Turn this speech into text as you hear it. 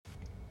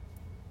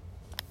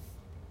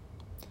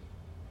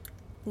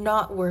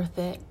Not worth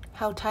it.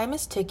 How time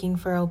is ticking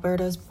for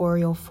Alberta's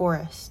boreal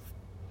forest.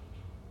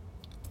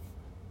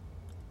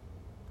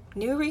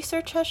 New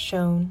research has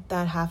shown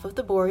that half of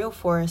the boreal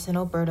forest in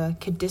Alberta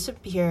could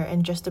disappear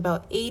in just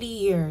about 80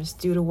 years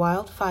due to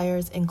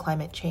wildfires and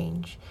climate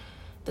change.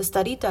 The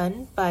study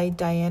done by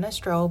Diana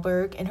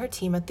Strahlberg and her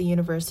team at the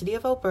University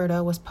of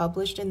Alberta was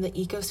published in the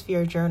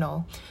Ecosphere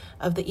Journal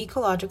of the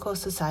Ecological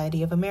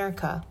Society of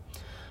America.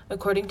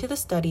 According to the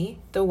study,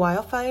 the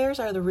wildfires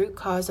are the root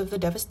cause of the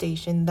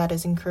devastation that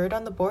is incurred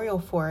on the boreal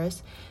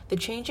forest. The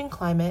change in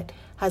climate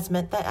has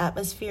meant that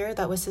atmosphere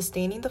that was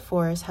sustaining the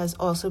forest has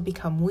also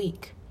become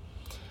weak.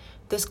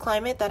 This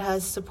climate that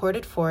has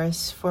supported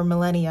forests for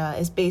millennia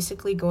is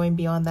basically going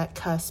beyond that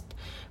cusp,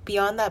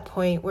 beyond that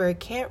point where it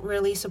can't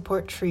really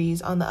support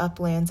trees on the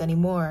uplands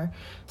anymore,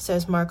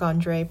 says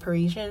Marc-André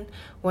Parisian,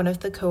 one of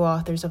the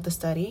co-authors of the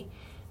study.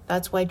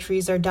 That's why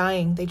trees are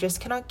dying. They just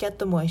cannot get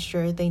the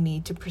moisture they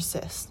need to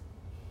persist.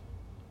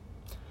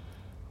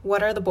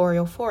 What are the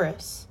boreal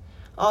forests?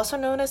 Also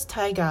known as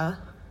taiga,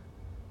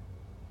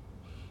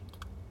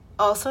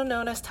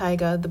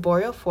 the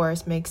boreal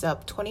forest makes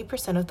up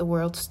 20% of the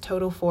world's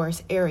total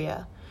forest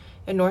area.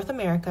 In North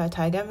America,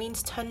 taiga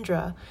meets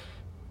tundra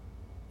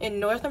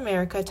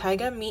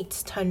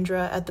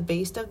at the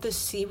base of the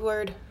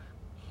seaward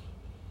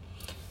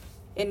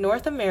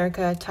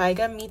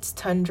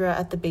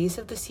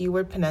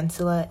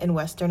peninsula in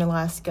western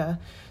Alaska,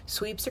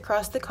 sweeps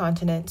across the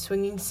continent,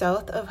 swinging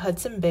south of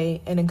Hudson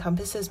Bay, and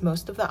encompasses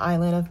most of the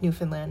island of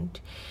Newfoundland.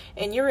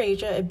 In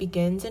Eurasia, it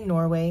begins in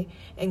Norway,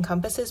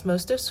 encompasses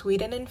most of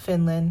Sweden and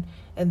Finland,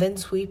 and then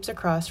sweeps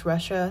across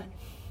Russia.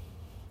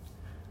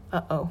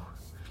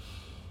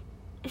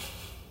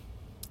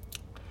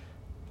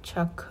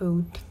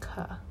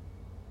 Chukotka,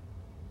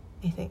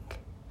 I think.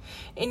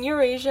 In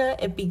Eurasia,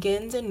 it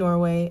begins in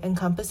Norway,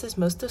 encompasses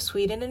most of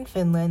Sweden and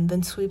Finland,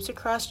 then sweeps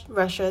across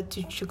Russia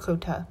to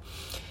Chukotka.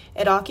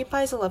 It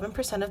occupies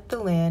 11% of the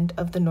land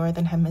of the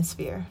Northern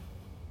Hemisphere.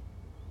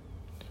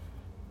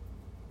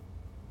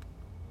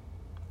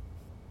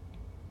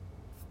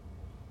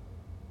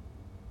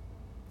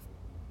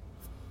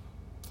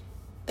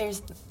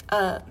 There's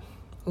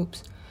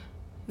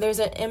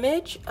an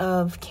image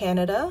of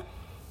Canada.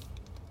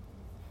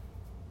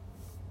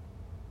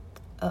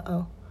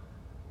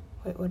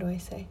 Wait, what do I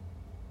say?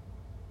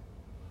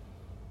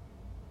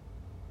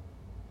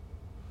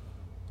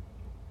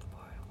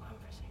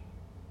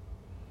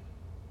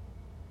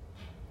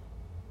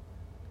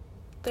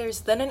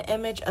 There's then an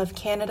image of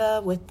Canada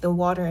with the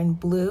water in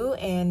blue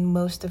and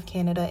most of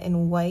Canada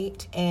in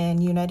white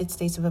and United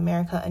States of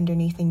America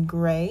underneath in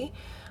gray.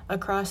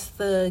 Across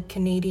the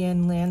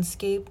Canadian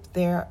landscape,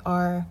 there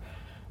are,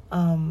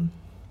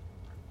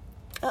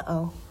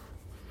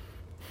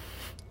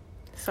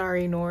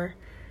 Sorry, Nor.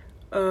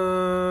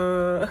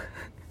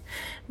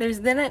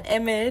 There's then an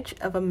image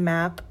of a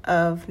map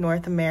of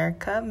North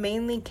America,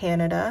 mainly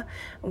Canada,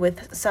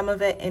 with some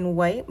of it in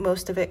white,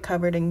 most of it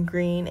covered in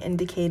green,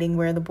 indicating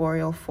where the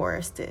boreal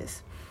forest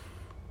is.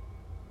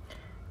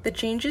 The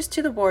changes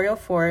to the boreal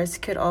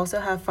forest could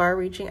also have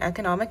far-reaching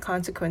economic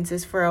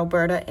consequences for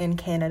Alberta and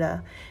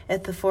Canada.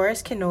 If the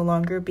forest can no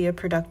longer be a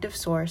productive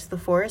source, the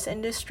forest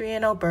industry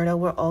in Alberta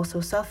will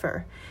also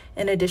suffer.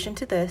 In addition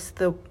to this,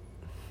 there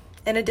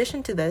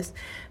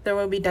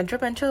will be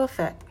detrimental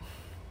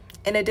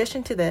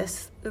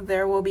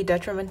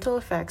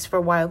effects for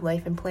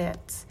wildlife and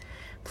plants.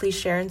 Please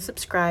share and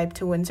subscribe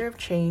to Windsor of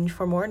Change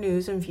for more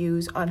news and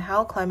views on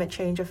how climate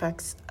change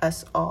affects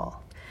us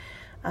all.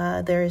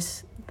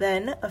 There's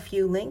then a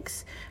few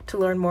links to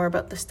learn more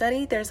about the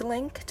study. There's a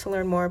link to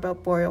learn more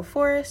about boreal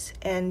forests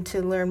and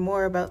to learn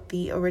more about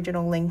the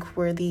original link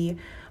where the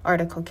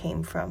article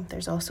came from.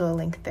 There's also a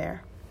link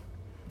there.